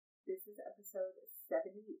episode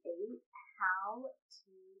 78, How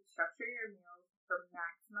to Structure Your Meals for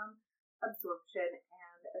Maximum Absorption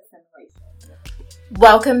and Assimilation.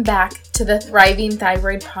 Welcome back to the Thriving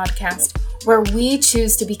Thyroid Podcast, where we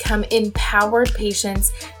choose to become empowered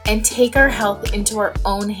patients and take our health into our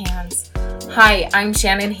own hands. Hi, I'm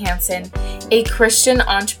Shannon Hansen, a Christian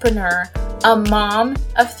entrepreneur, a mom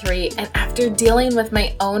of 3, and after dealing with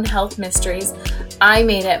my own health mysteries, I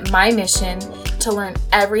made it my mission to learn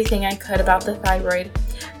everything I could about the thyroid.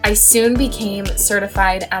 I soon became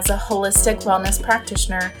certified as a holistic wellness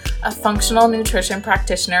practitioner, a functional nutrition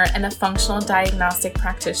practitioner, and a functional diagnostic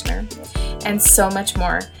practitioner, and so much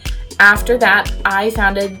more. After that, I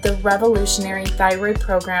founded the revolutionary thyroid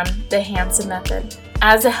program, the Hansen Method.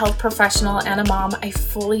 As a health professional and a mom, I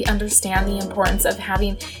fully understand the importance of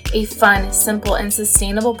having a fun, simple, and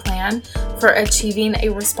sustainable plan for achieving a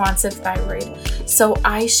responsive thyroid. So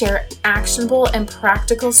I share actionable and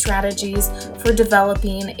practical strategies for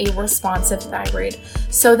developing a responsive thyroid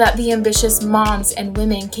so that the ambitious moms and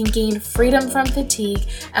women can gain freedom from fatigue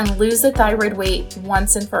and lose the thyroid weight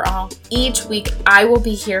once and for all. Each week, I will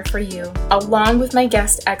be here for you. Along with my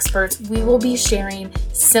guest experts, we will be sharing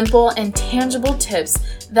simple and tangible tips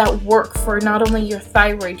that work for not only your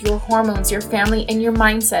thyroid, your hormones, your family, and your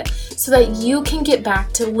mindset so that you can get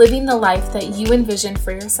back to living the life that you envisioned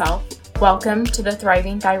for yourself. Welcome to the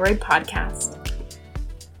Thriving Thyroid Podcast.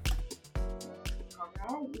 All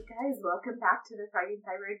right, you guys, welcome back to the Thriving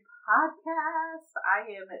Thyroid Podcast. I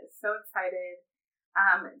am so excited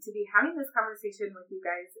to be having this conversation with you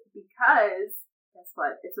guys because, guess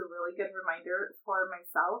what? It's a really good reminder for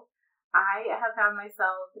myself. I have found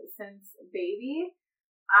myself since baby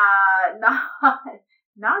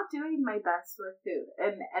not doing my best with food.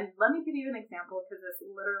 And let me give you an example because this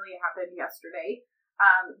literally happened yesterday.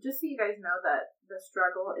 Just so you guys know that the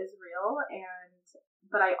struggle is real,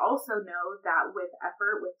 but I also know that with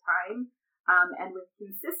effort, with time, and with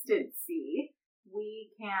consistency,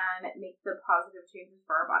 we can make the positive changes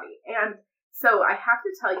for our body. And so I have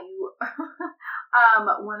to tell you,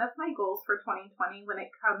 one of my goals for 2020 when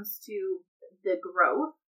it comes to the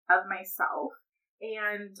growth of myself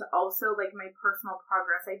and also like my personal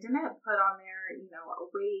progress, I didn't put on there, a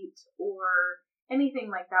weight or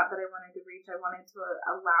anything like that I wanted to reach. I wanted to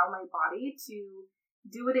allow my body to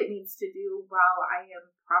do what it needs to do while I am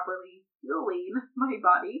properly fueling my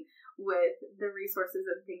body with the resources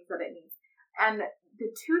and things that it needs. And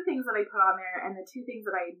the two things that I put on there and the two things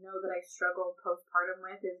that I know that I struggle postpartum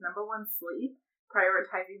with is number one, sleep,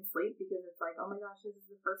 prioritizing sleep, because it's like, oh my gosh, this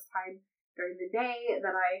is the first time during the day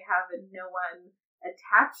that I have no one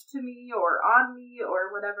attached to me or on me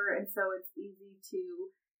or whatever. And so it's easy to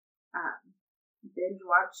binge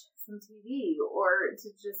watch some TV or to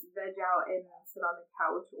just veg out and sit on the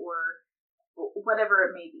couch or whatever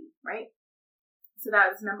it may be, right? So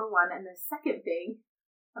that was number one. And the second thing,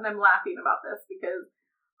 and I'm laughing about this because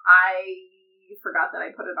I forgot that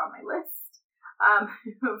I put it on my list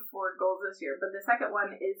for goals this year. But the second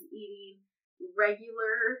one is eating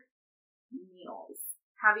regular meals,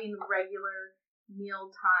 having regular meal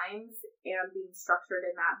times and being structured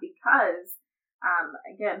in that because,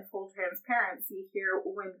 again, full transparency here,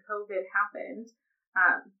 when COVID happened,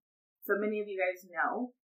 so many of you guys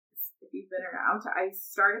know, if you've been around, I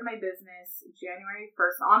started my business January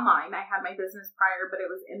 1st online. I had my business prior, but it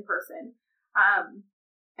was in person.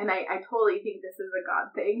 And I totally think this is a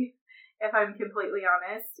God thing, if I'm completely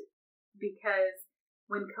honest, because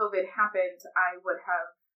when COVID happened, I would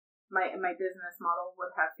have, my business model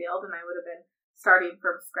would have failed and I would have been starting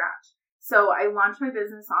from scratch. So I launched my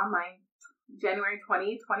business online January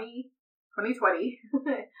 2020.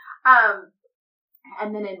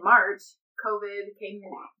 And then in March, COVID came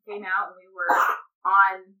out and we were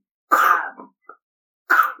on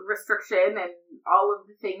restriction and all of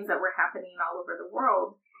the things that were happening all over the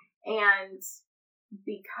world. And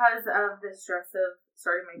because of the stress of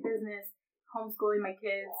starting my business, homeschooling my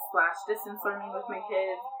kids / distance learning with my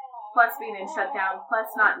kids, plus being in shutdown, plus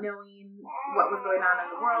not knowing what was going on in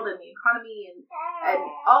the world and the economy and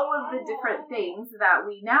all of the different things that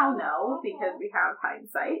we now know because we have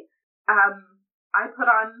hindsight, I put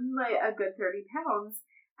on like a good 30 pounds.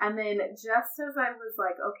 And then just as I was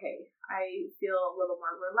like, okay, I feel a little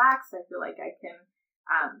more relaxed. I feel like I can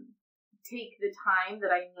take the time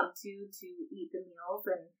that I need to eat the meals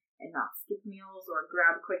and not skip meals or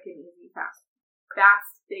grab quick and easy fast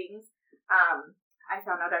things. I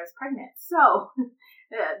found out I was pregnant. So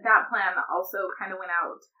that plan also kind of went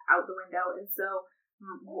out the window. And so,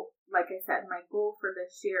 like I said, my goal for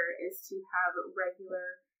this year is to have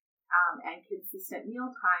regular and consistent meal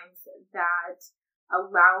times that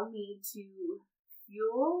allow me to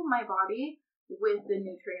fuel my body with the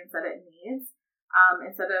nutrients that it needs,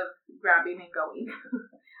 instead of grabbing and going.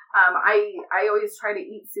 I always try to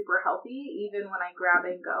eat super healthy. Even when I grab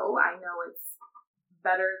and go, I know it's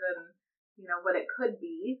better than, what it could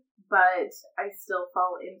be, but I still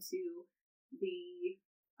fall into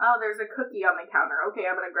there's a cookie on the counter. Okay,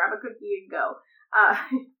 I'm going to grab a cookie and go.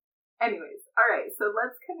 Anyways, all right, so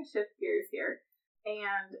let's kind of shift gears here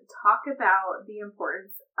and talk about the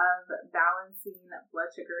importance of balancing blood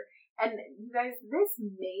sugar. And you guys, this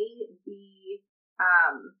may be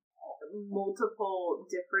multiple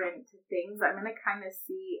different things. I'm going to kind of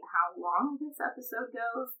see how long this episode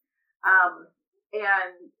goes.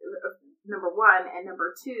 And number one, and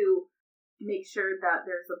number two, make sure that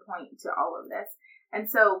there's a point to all of this. And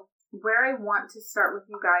so where I want to start with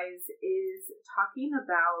you guys is talking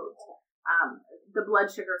about the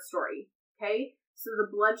blood sugar story, okay? So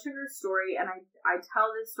the blood sugar story, and I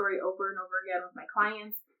tell this story over and over again with my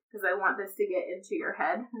clients because I want this to get into your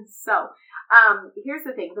head. So here's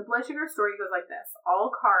the thing. The blood sugar story goes like this.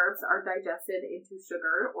 All carbs are digested into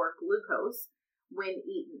sugar or glucose when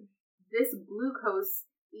eaten. This glucose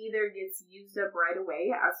either gets used up right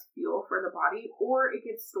away as fuel for the body, or it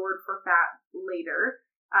gets stored for fat later,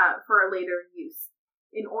 for a later use.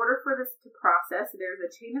 In order for this to process, there's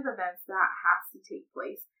a chain of events that has to take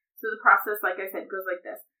place. So the process, like I said, goes like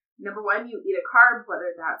this. Number one, you eat a carb,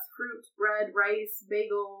 whether that's fruit, bread, rice,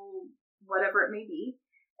 bagel, whatever it may be.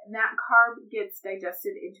 And that carb gets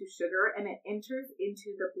digested into sugar and it enters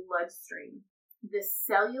into the bloodstream. The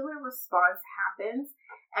cellular response happens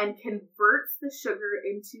and converts the sugar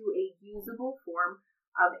into a usable form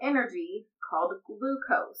of energy called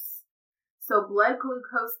glucose. So blood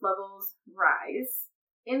glucose levels rise.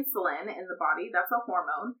 Insulin in the body, that's a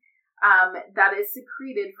hormone, that is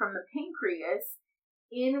secreted from the pancreas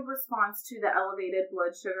in response to the elevated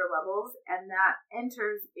blood sugar levels, and that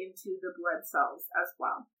enters into the blood cells as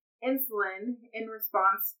well. Insulin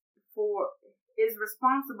is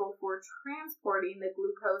responsible for transporting the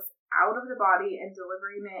glucose out of the body and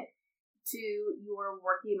delivering it to your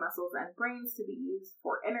working muscles and brains to be used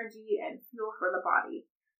for energy and fuel for the body.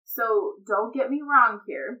 So don't get me wrong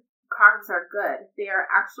here. Carbs are good. They are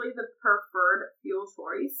actually the preferred fuel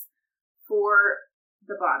choice for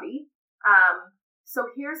the body. So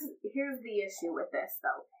here's the issue with this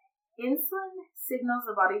though. Insulin signals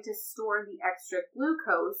the body to store the extra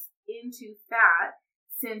glucose into fat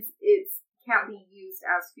since it can't be used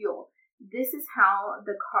as fuel. This is how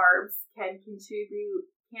the carbs can contribute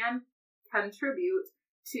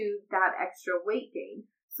to that extra weight gain.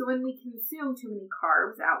 So when we consume too many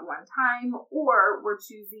carbs at one time, or we're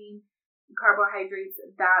choosing carbohydrates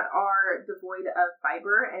that are devoid of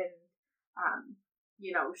fiber and,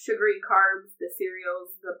 sugary carbs, the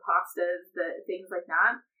cereals, the pastas, the things like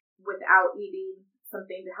that, without eating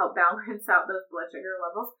something to help balance out those blood sugar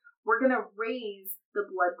levels, we're going to raise the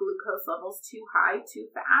blood glucose levels too high, too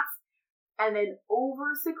fast, and then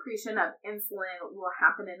over-secretion of insulin will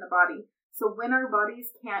happen in the body. So when our bodies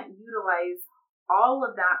can't utilize all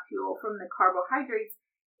of that fuel from the carbohydrates,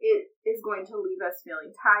 it is going to leave us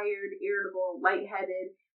feeling tired, irritable,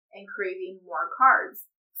 lightheaded, and craving more carbs.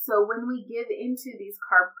 So when we give into these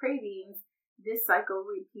carb cravings, this cycle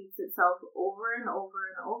repeats itself over and over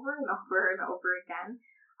and over and over and over again,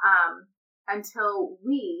 until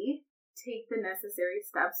we take the necessary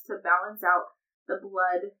steps to balance out the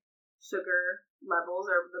blood sugar levels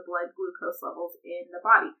or the blood glucose levels in the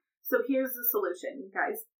body. So here's the solution, you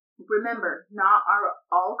guys. Remember, not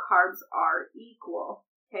all carbs are equal,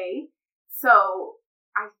 okay? So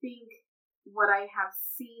I think what I have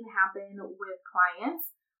seen happen with clients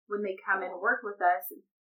when they come and work with us,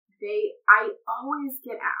 I always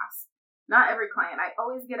get asked, not every client, I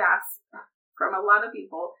always get asked from a lot of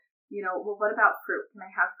people, well, what about fruit? Can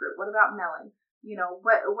I have fruit? What about melon?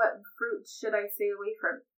 What fruit should I stay away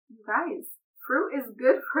from? You guys, fruit is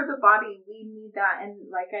good for the body. We need that.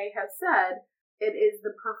 And like I have said, it is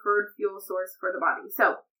the preferred fuel source for the body.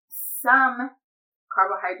 So some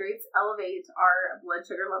carbohydrates elevate our blood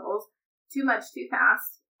sugar levels too much, too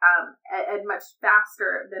fast, and much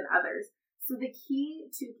faster than others. So the key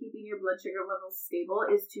to keeping your blood sugar levels stable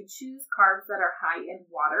is to choose carbs that are high in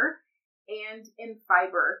water and in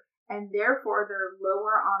fiber, and therefore they're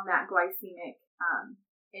lower on that glycemic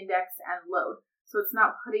index and load. So it's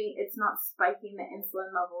not spiking the insulin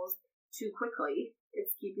levels too quickly.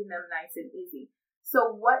 It's keeping them nice and easy.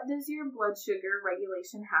 So what does your blood sugar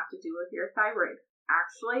regulation have to do with your thyroid?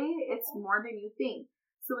 Actually, it's more than you think.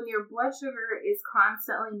 So when your blood sugar is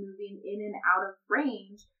constantly moving in and out of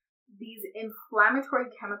range, these inflammatory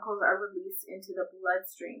chemicals are released into the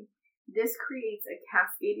bloodstream. This creates a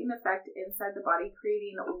cascading effect inside the body,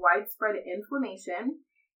 creating widespread inflammation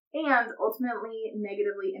and ultimately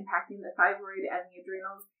negatively impacting the thyroid and the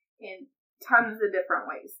adrenals in tons of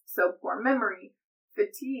different ways. So poor memory,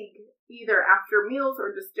 fatigue, either after meals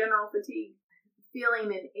or just general fatigue,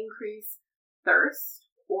 feeling an increased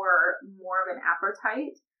thirst or more of an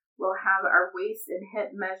appetite. We'll have our waist and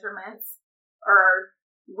hip measurements, or our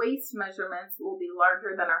waist measurements will be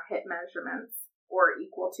larger than our hip measurements or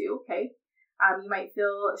equal to, okay? You might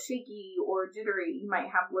feel shaky or jittery. You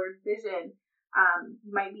might have blurred vision.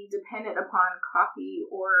 You might be dependent upon coffee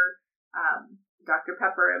or Dr.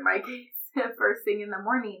 Pepper in my case first thing in the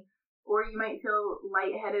morning. Or you might feel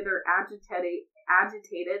lightheaded or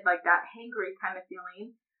agitated, like that hangry kind of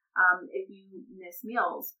feeling if you miss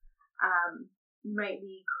meals. You might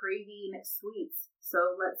be craving sweets.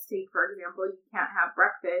 So let's take, for example, you can't have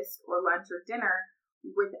breakfast or lunch or dinner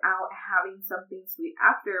without having something sweet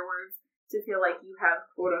afterwards to feel like you have,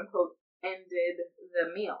 quote unquote, ended the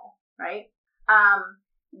meal, right?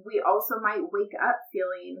 We also might wake up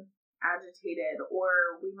feeling agitated,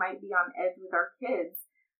 or we might be on edge with our kids.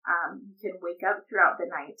 You can wake up throughout the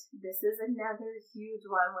night. This is another huge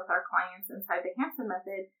one with our clients inside the Hansen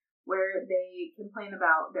method, where they complain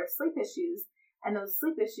about their sleep issues. And those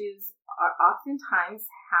sleep issues are oftentimes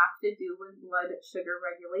have to do with blood sugar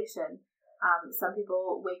regulation. Some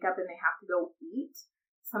people wake up and they have to go eat.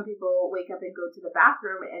 Some people wake up and go to the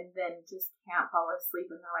bathroom and then just can't fall asleep.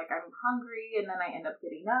 And they're like, I'm hungry. And then I end up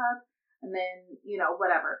getting up and then,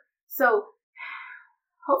 whatever. So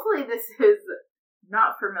hopefully this is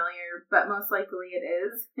not familiar, but most likely it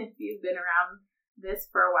is if you've been around this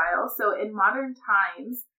for a while. So in modern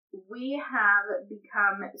times, we have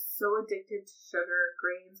become so addicted to sugar,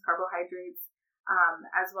 grains, carbohydrates,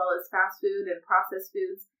 as well as fast food and processed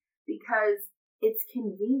foods because it's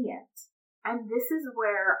convenient. And this is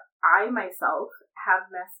where I myself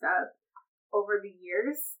have messed up over the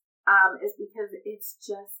years, is because it's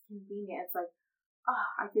just convenient. It's like,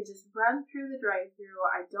 I could just run through the drive-thru.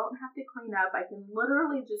 I don't have to clean up. I can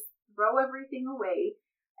literally just throw everything away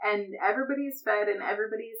and everybody's fed and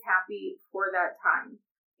everybody's happy for that time.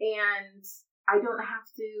 And I don't have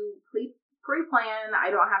to pre-plan. I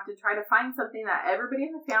don't have to try to find something that everybody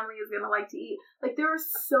in the family is going to like to eat. Like, there are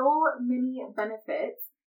so many benefits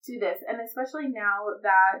to this. And especially now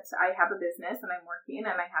that I have a business and I'm working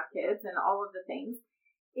and I have kids and all of the things,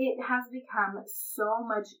 it has become so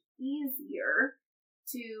much easier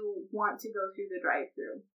to want to go through the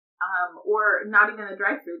drive-thru. Or not even the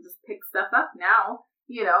drive-thru, just pick stuff up now.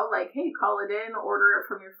 Like, hey, call it in, order it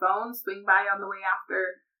from your phone, swing by on the way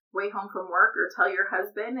home from work, or tell your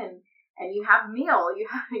husband and you have meal, you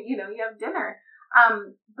have dinner.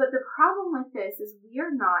 But the problem with this is we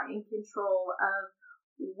are not in control of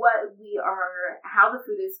how the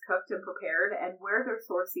food is cooked and prepared and where they're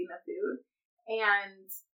sourcing the food.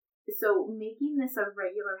 And so making this a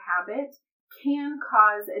regular habit can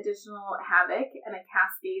cause additional havoc and a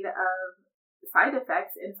cascade of side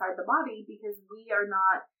effects inside the body because we are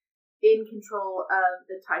not in control of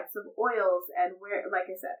the types of oils and where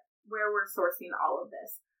we're sourcing all of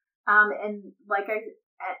this. And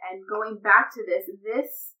going back to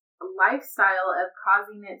this lifestyle of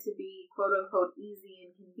causing it to be quote unquote easy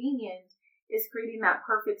and convenient is creating that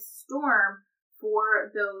perfect storm for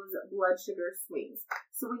those blood sugar swings.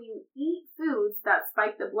 So when you eat foods that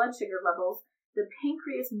spike the blood sugar levels, the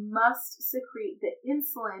pancreas must secrete the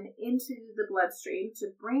insulin into the bloodstream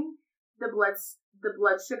to bring the blood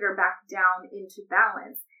sugar back down into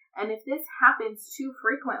balance. And if this happens too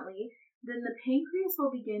frequently, then the pancreas will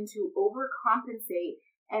begin to overcompensate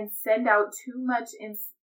and send out too much insulin,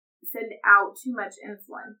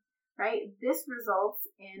 right? This results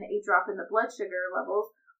in a drop in the blood sugar levels,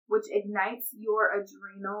 which ignites your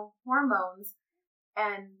adrenal hormones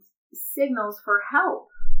and signals for help,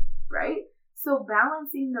 right? So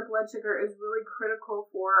balancing the blood sugar is really critical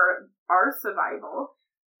for our survival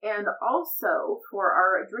and also for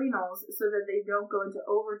our adrenals so that they don't go into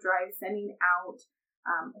overdrive, sending out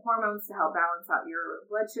hormones to help balance out your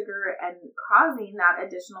blood sugar and causing that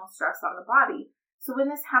additional stress on the body. So when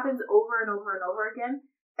this happens over and over and over again,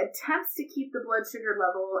 attempts to keep the blood sugar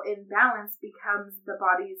level in balance becomes the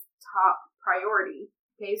body's top priority.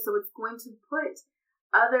 Okay, so it's going to put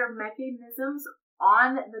other mechanisms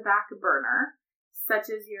on the back burner, such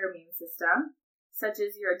as your immune system, such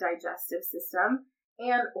as your digestive system,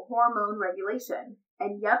 and hormone regulation.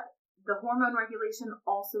 And yep, the hormone regulation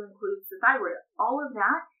also includes the thyroid. All of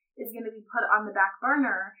that is going to be put on the back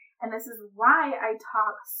burner. And this is why I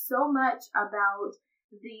talk so much about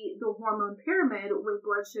the hormone pyramid with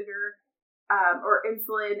blood sugar or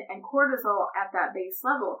insulin and cortisol at that base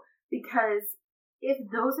level. because if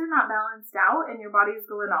those are not balanced out and your body is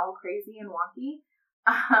going all crazy and wonky,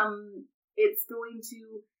 it's going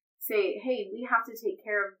to say, hey, we have to take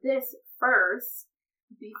care of this first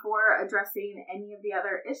before addressing any of the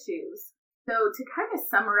other issues. So to kind of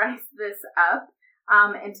summarize this up,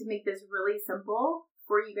 and to make this really simple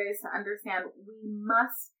for you guys to understand, we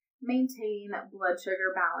must maintain blood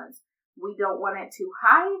sugar balance. We don't want it too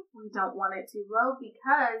high. We don't want it too low,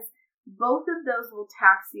 because both of those will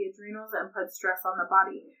tax the adrenals and put stress on the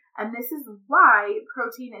body. And this is why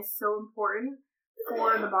protein is so important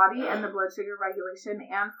for the body and the blood sugar regulation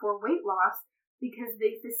and for weight loss, because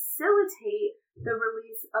they facilitate the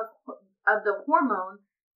release of the hormone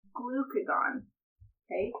glucagon.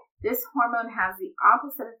 Okay, this hormone has the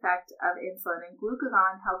opposite effect of insulin, and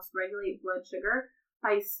glucagon helps regulate blood sugar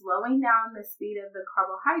by slowing down the speed of the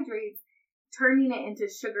carbohydrates, turning it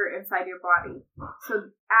into sugar inside your body.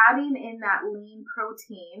 So adding in that lean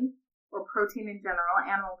protein, or protein in general,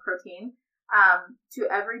 animal protein,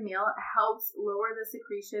 to every meal helps lower the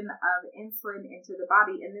secretion of insulin into the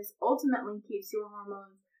body, and this ultimately keeps your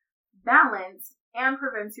hormones balanced and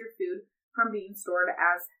prevents your food from being stored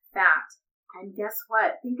as fat. And guess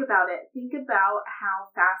what? Think about it. Think about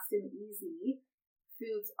how fast and easy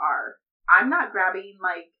foods are. I'm not grabbing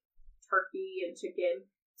like turkey and chicken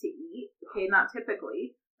to eat. Okay, not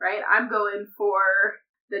typically, right? I'm going for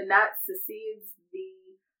the nuts, the seeds, the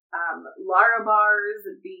Lara bars,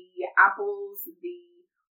 the apples, the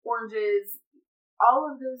oranges,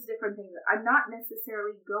 all of those different things. I'm not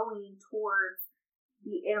necessarily going towards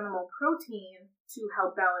the animal protein to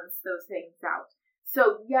help balance those things out.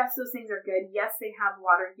 So yes, those things are good. Yes, they have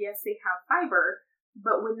water. Yes, they have fiber.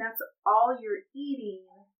 But when that's all you're eating,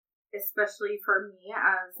 especially for me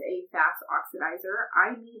as a fast oxidizer,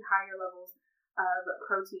 I need higher levels of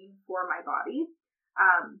protein for my body.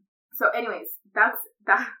 So anyways, that's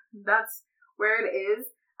where it is.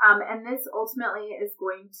 And this ultimately is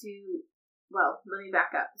going to, well, let me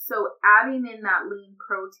back up. So adding in that lean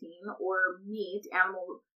protein or meat,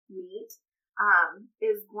 animal meat,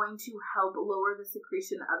 is going to help lower the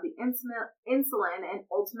secretion of the insulin, and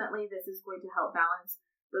ultimately this is going to help balance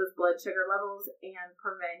those blood sugar levels and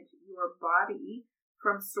prevent your body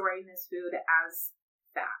from storing this food as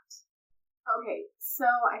fat. Okay, so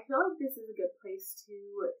I feel like this is a good place to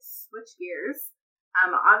switch gears.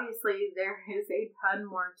 Obviously there is a ton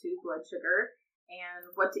more to blood sugar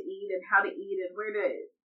and what to eat and how to eat and where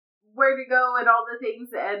to go and all the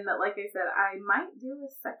things. And like I said, I might do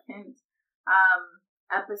a second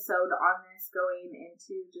episode on this, going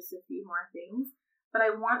into just a few more things, but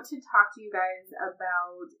I want to talk to you guys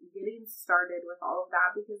about getting started with all of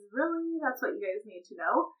that, because really that's what you guys need to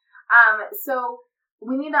know. So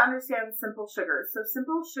we need to understand simple sugars. So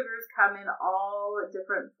simple sugars come in all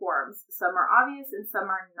different forms. Some are obvious and some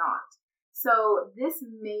are not. So this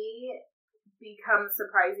may become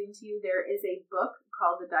surprising to you. There is a book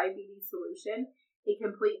called The Diabetes Solution, a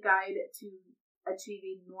complete guide to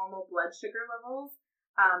achieving normal blood sugar levels.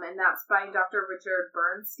 And that's by Dr. Richard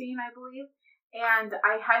Bernstein, I believe. And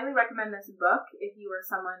I highly recommend this book if you are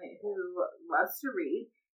someone who loves to read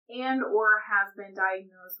and or has been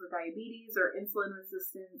diagnosed with diabetes or insulin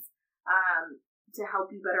resistance, to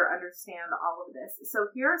help you better understand all of this.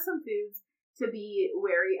 So here are some foods to be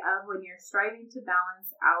wary of when you're striving to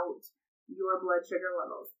balance out your blood sugar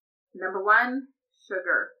levels. Number 1,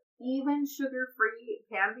 sugar. Even sugar-free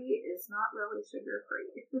candy is not really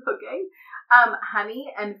sugar-free, okay?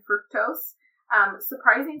 Honey and fructose.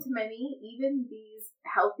 Surprising to many, even these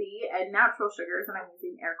healthy and natural sugars, and I'm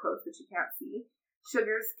using air quotes which you can't see,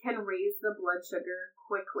 sugars can raise the blood sugar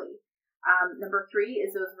quickly. Number 3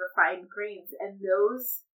 is those refined grains, and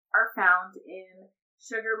those are found in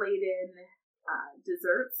sugar-laden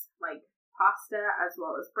desserts like pasta, as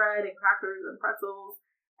well as bread and crackers and pretzels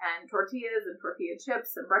and tortillas and tortilla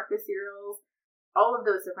chips and breakfast cereals, all of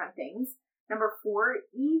those different things. Number 4,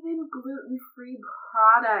 even gluten-free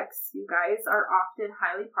products, you guys, are often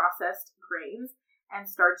highly processed grains and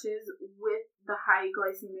starches with the high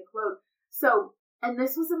glycemic load. So, and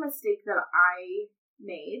this was a mistake that I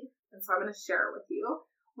made, and so I'm going to share it with you.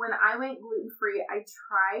 When I went gluten-free, I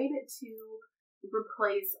tried to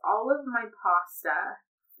replace all of my pasta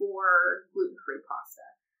for gluten-free pasta.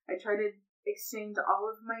 I tried to exchange all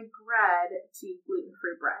of my bread to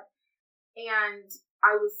gluten-free bread. And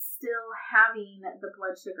I was still having the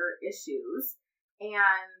blood sugar issues.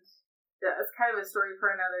 And that's kind of a story for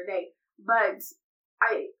another day. But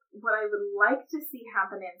what I would like to see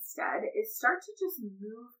happen instead is start to just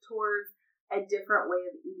move towards a different way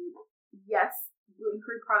of eating. Yes,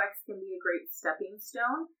 gluten-free products can be a great stepping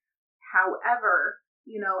stone. However,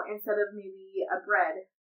 instead of maybe a bread,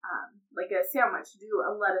 like a sandwich, do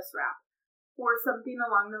a lettuce wrap or something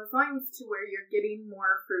along those lines to where you're getting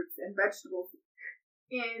more fruits and vegetables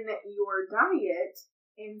in your diet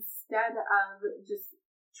instead of just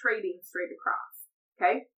trading straight across.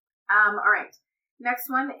 Okay. All right. Next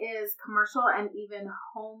one is commercial and even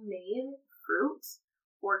homemade fruit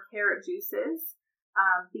or carrot juices,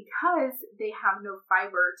 because they have no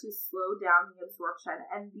fiber to slow down the absorption,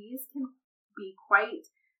 and these can be quite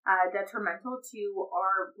detrimental to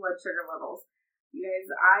our blood sugar levels. You guys,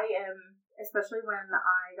 especially when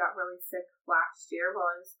I got really sick last year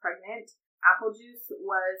while I was pregnant, apple juice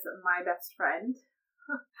was my best friend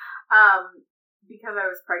because I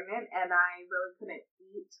was pregnant and I really couldn't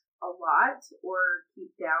eat a lot or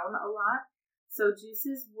keep down a lot. So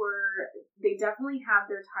juices they definitely have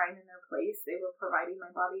their time and their place. They were providing my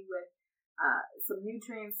body with some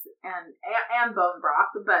nutrients and bone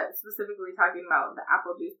broth, but specifically talking about the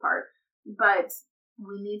apple juice part. But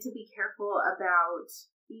we need to be careful about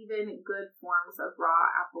even good forms of raw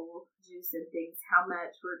apple juice and things, how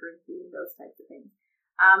much we're drinking, those types of things.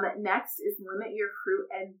 Next is limit your fruit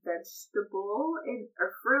and fruit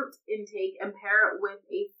intake and pair it with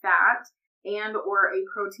a fat and or a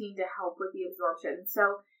protein to help with the absorption.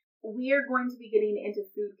 So we are going to be getting into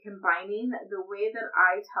food combining. The way that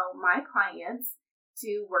I tell my clients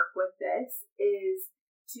to work with this is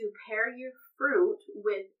to pair your fruit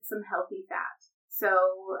with some healthy fat. So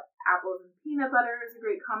apples and peanut butter is a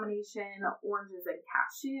great combination, oranges and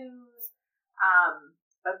cashews,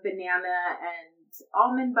 a banana and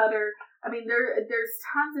almond butter. I mean, there's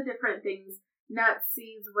tons of different things, nuts,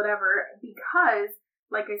 seeds, whatever, because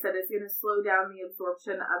like I said, it's going to slow down the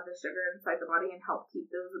absorption of the sugar inside the body and help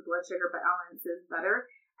keep those blood sugar balances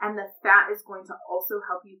better. And the fat is going to also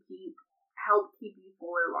help keep you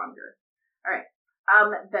fuller longer. All right.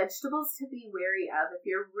 Vegetables to be wary of if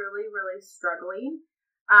you're really, really struggling.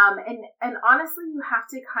 And honestly, you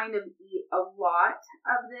have to kind of eat a lot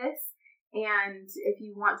of this. And if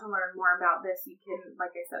you want to learn more about this, you can,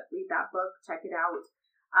 like I said, read that book, check it out.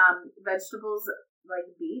 Vegetables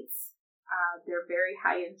like beets, they're very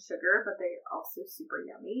high in sugar, but they're also super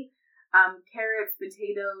yummy. Carrots,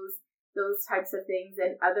 potatoes, those types of things,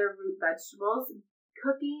 and other root vegetables.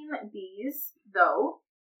 Cooking these, though,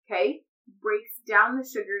 okay, breaks down the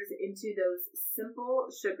sugars into those simple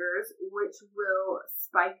sugars, which will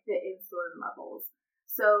spike the insulin levels.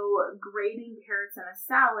 So grating carrots in a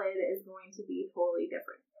salad is going to be totally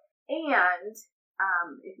different. And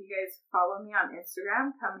if you guys follow me on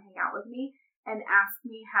Instagram, come hang out with me and ask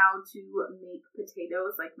me how to make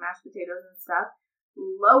potatoes, like mashed potatoes and stuff,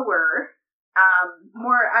 more,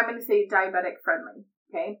 I'm going to say diabetic friendly,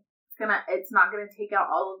 okay? It's not going to take out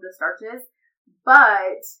all of the starches,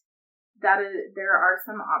 but there are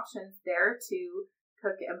some options there to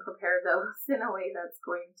cook and prepare those in a way that's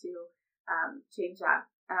going to change that.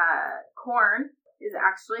 Corn is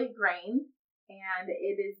actually a grain, and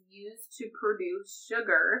it is used to produce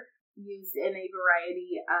sugar used in a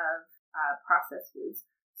variety of processed foods.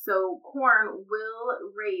 So corn will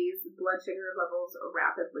raise blood sugar levels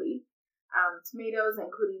rapidly. Tomatoes,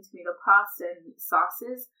 including tomato pasta and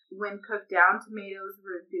sauces, when cooked down, tomatoes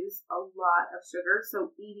reduce a lot of sugar.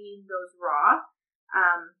 So eating those raw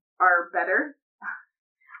are better.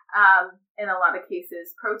 In a lot of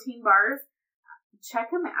cases, protein bars,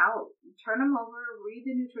 check them out, turn them over, read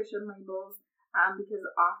the nutrition labels, because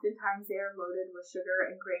oftentimes they are loaded with sugar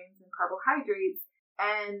and grains and carbohydrates,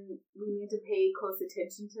 and we need to pay close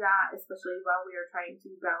attention to that, especially while we are trying to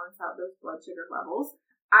balance out those blood sugar levels.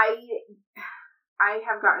 I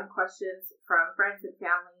have gotten questions from friends and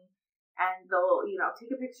family, and they'll, take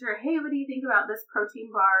a picture, hey, what do you think about this protein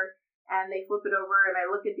bar? And they flip it over, and I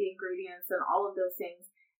look at the ingredients and all of those things.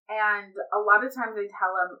 And a lot of times I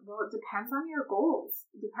tell them, well, it depends on your goals.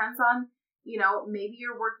 It depends on, maybe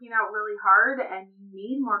you're working out really hard and you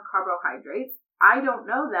need more carbohydrates. I don't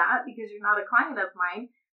know that because you're not a client of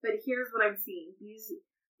mine, but here's what I'm seeing.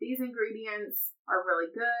 These ingredients are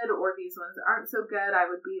really good, or these ones aren't so good.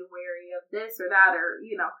 I would be wary of this or that, or,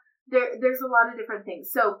 there's a lot of different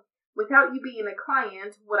things. So without you being a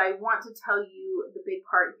client, what I want to tell you, the big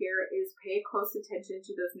part here is pay close attention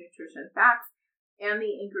to those nutrition facts and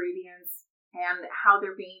the ingredients and how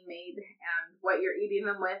they're being made and what you're eating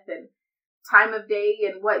them with and time of day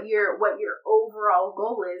and what your overall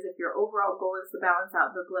goal is. If your overall goal is to balance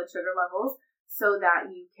out the blood sugar levels so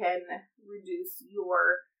that you can reduce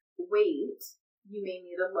your weight, you may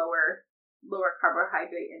need a lower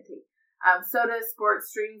carbohydrate intake. Sodas,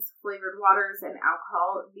 sports drinks, flavored waters, and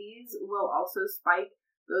alcohol, these will also spike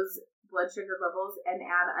those blood sugar levels and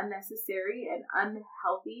add unnecessary and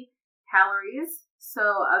unhealthy calories. So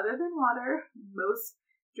other than water, most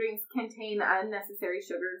drinks contain unnecessary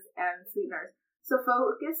sugars and sweeteners. So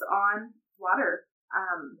focus on water.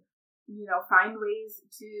 Find ways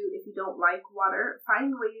to, if you don't like water,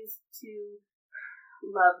 find ways to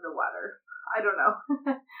love the water. I don't know.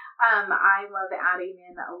 I love adding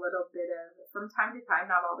in a little bit of, from time to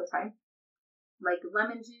time, not all the time, like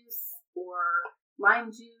lemon juice or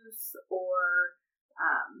lime juice or,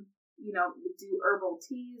 do herbal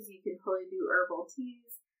teas. You can totally do herbal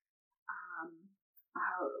teas.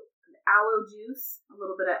 Aloe juice, a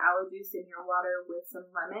little bit of aloe juice in your water with some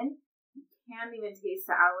lemon. You can even taste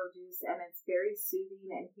the aloe juice, and it's very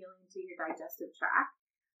soothing and healing to your digestive tract,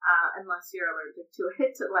 unless you're allergic to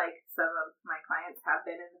it, like some of my clients have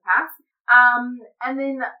been in the past. And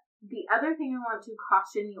then the other thing I want to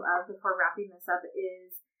caution you of before wrapping this up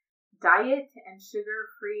is diet and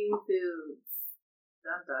sugar-free foods.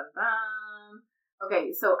 Dun, dun, dun.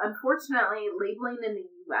 Okay, so unfortunately, labeling in the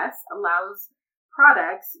U.S. allows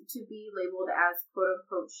products to be labeled as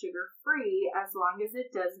quote-unquote sugar-free as long as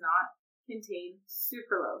it does not contain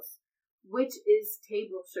sucralose, which is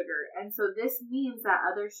table sugar. And so this means that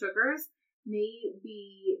other sugars may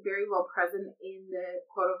be very well present in the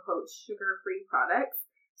quote-unquote sugar-free products.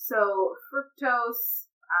 So fructose,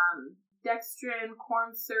 dextrin,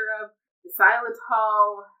 corn syrup,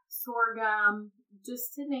 xylitol, sorghum,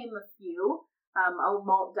 just to name a few.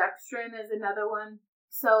 Maltodextrin is another one.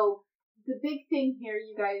 So the big thing here,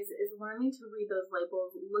 you guys, is learning to read those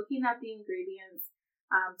labels, looking at the ingredients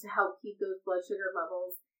to help keep those blood sugar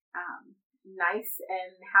levels nice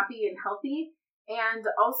and happy and healthy, and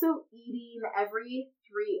also eating every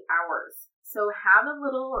 3 hours. So have a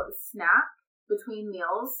little snack between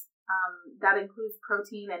meals that includes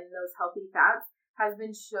protein and those healthy fats, has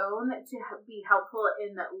been shown to be helpful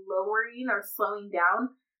in lowering or slowing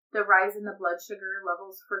down the rise in the blood sugar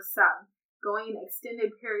levels for some. Going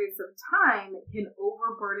extended periods of time can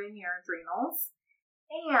overburden your adrenals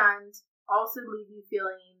and also leave you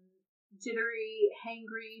feeling jittery,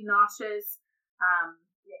 hangry, nauseous.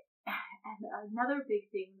 And another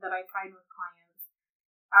big thing that I find with clients,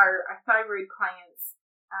 our thyroid clients,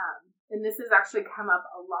 and this has actually come up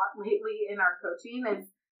a lot lately in our coaching,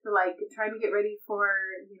 is to trying to get ready for,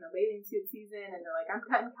 bathing suit season, and they're like, I'm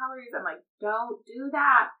cutting calories. I'm like, don't do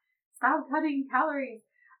that. Stop cutting calories.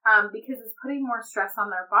 Because it's putting more stress on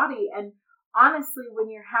their body. And honestly, when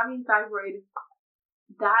you're having thyroid,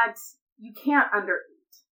 that you can't undereat,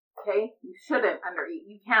 okay? You shouldn't undereat.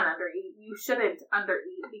 You can undereat. You shouldn't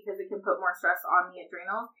undereat because it can put more stress on the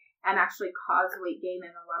adrenals and actually cause weight gain.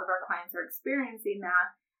 And a lot of our clients are experiencing that.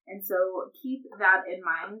 And so keep that in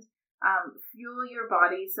mind. Fuel your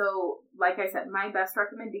body. So like I said, my best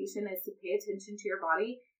recommendation is to pay attention to your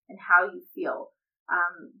body and how you feel.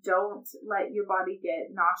 Don't let your body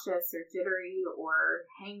get nauseous or jittery or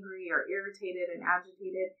hangry or irritated and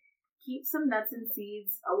agitated. Keep some nuts and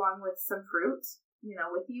seeds along with some fruit,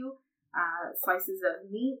 with you. Slices of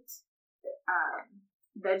meat,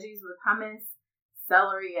 veggies with hummus,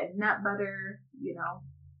 celery and nut butter,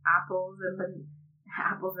 apples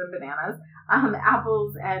and bananas,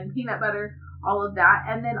 apples and peanut butter, all of that.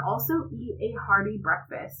 And then also eat a hearty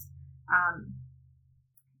breakfast.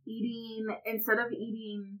 Instead of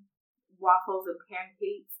eating waffles and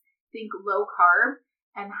pancakes, think low carb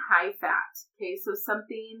and high fat. Okay, so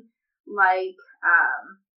something like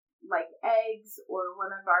eggs, or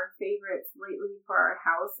one of our favorites lately for our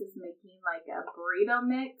house is making like a burrito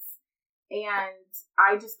mix. And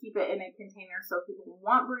I just keep it in a container so if people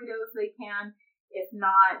want burritos, they can. If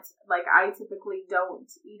not, I typically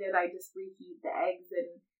don't eat it. I just reheat the eggs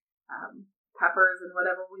and peppers and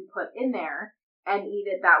whatever we put in there and eat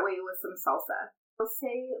it that way with some salsa. I'll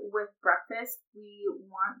say with breakfast, we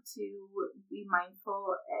want to be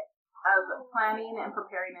mindful of planning and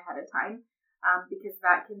preparing ahead of time because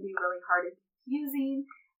that can be really hard and confusing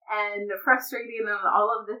and frustrating and all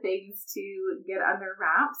of the things to get under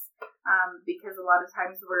wraps because a lot of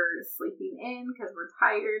times we're sleeping in because we're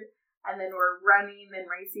tired and then we're running and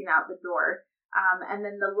racing out the door. And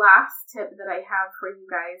then the last tip that I have for you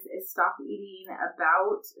guys is stop eating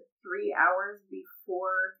about 3 hours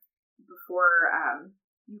before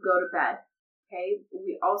you go to bed. Okay.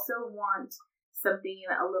 We also want something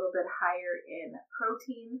a little bit higher in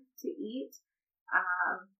protein to eat,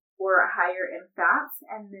 or higher in fats,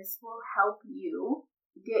 and this will help you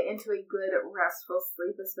get into a good restful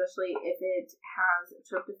sleep, especially if it has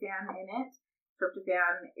tryptophan in it.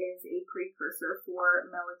 Tryptophan is a precursor for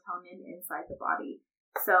melatonin inside the body.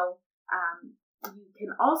 So you can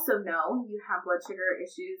also know you have blood sugar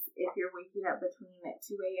issues if you're waking up between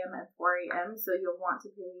 2 a.m. and 4 a.m. So you'll want to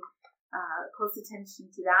pay close attention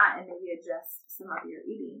to that and maybe adjust some of your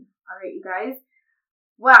eating. All right, you guys.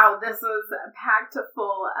 Wow, this was packed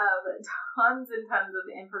full of tons and tons of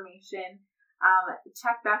information.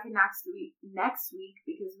 Check back in next week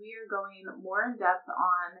because we are going more in depth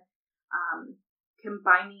on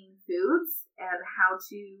combining foods and how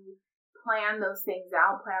to plan those things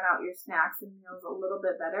out, plan out your snacks and meals a little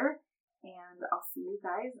bit better. And I'll see you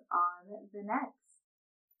guys on the next.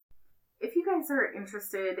 If you guys are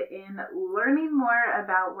interested in learning more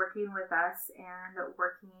about working with us and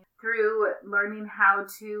working through learning how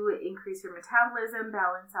to increase your metabolism,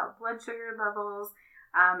 balance out blood sugar levels,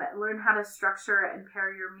 learn how to structure and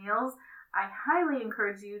pair your meals, I highly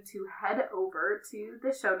encourage you to head over to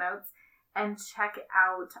the show notes and check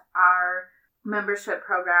out our membership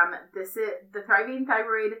program. This is the Thriving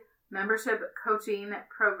Thyroid Membership Coaching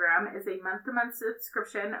Program. Is a month-to-month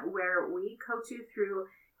subscription where we coach you through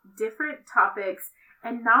different topics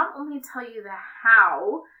and not only tell you the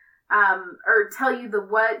how, or tell you the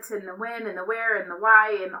what and the when and the where and the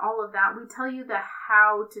why and all of that. We tell you the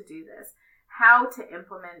how to do this, how to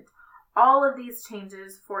implement all of these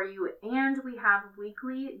changes for you. And we have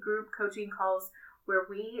weekly group coaching calls where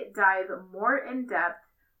we dive more in depth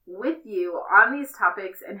with you on these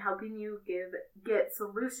topics and helping you get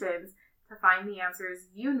solutions to find the answers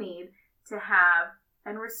you need to have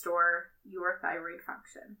and restore your thyroid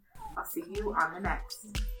function. I'll see you on the next.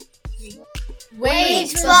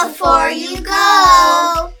 Wait before you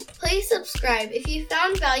go! Please subscribe if you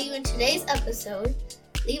found value in today's episode.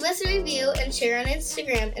 Leave us a review and share on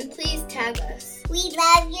Instagram, and please tag us. We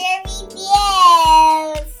love your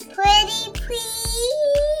reviews. Pretty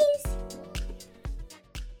please.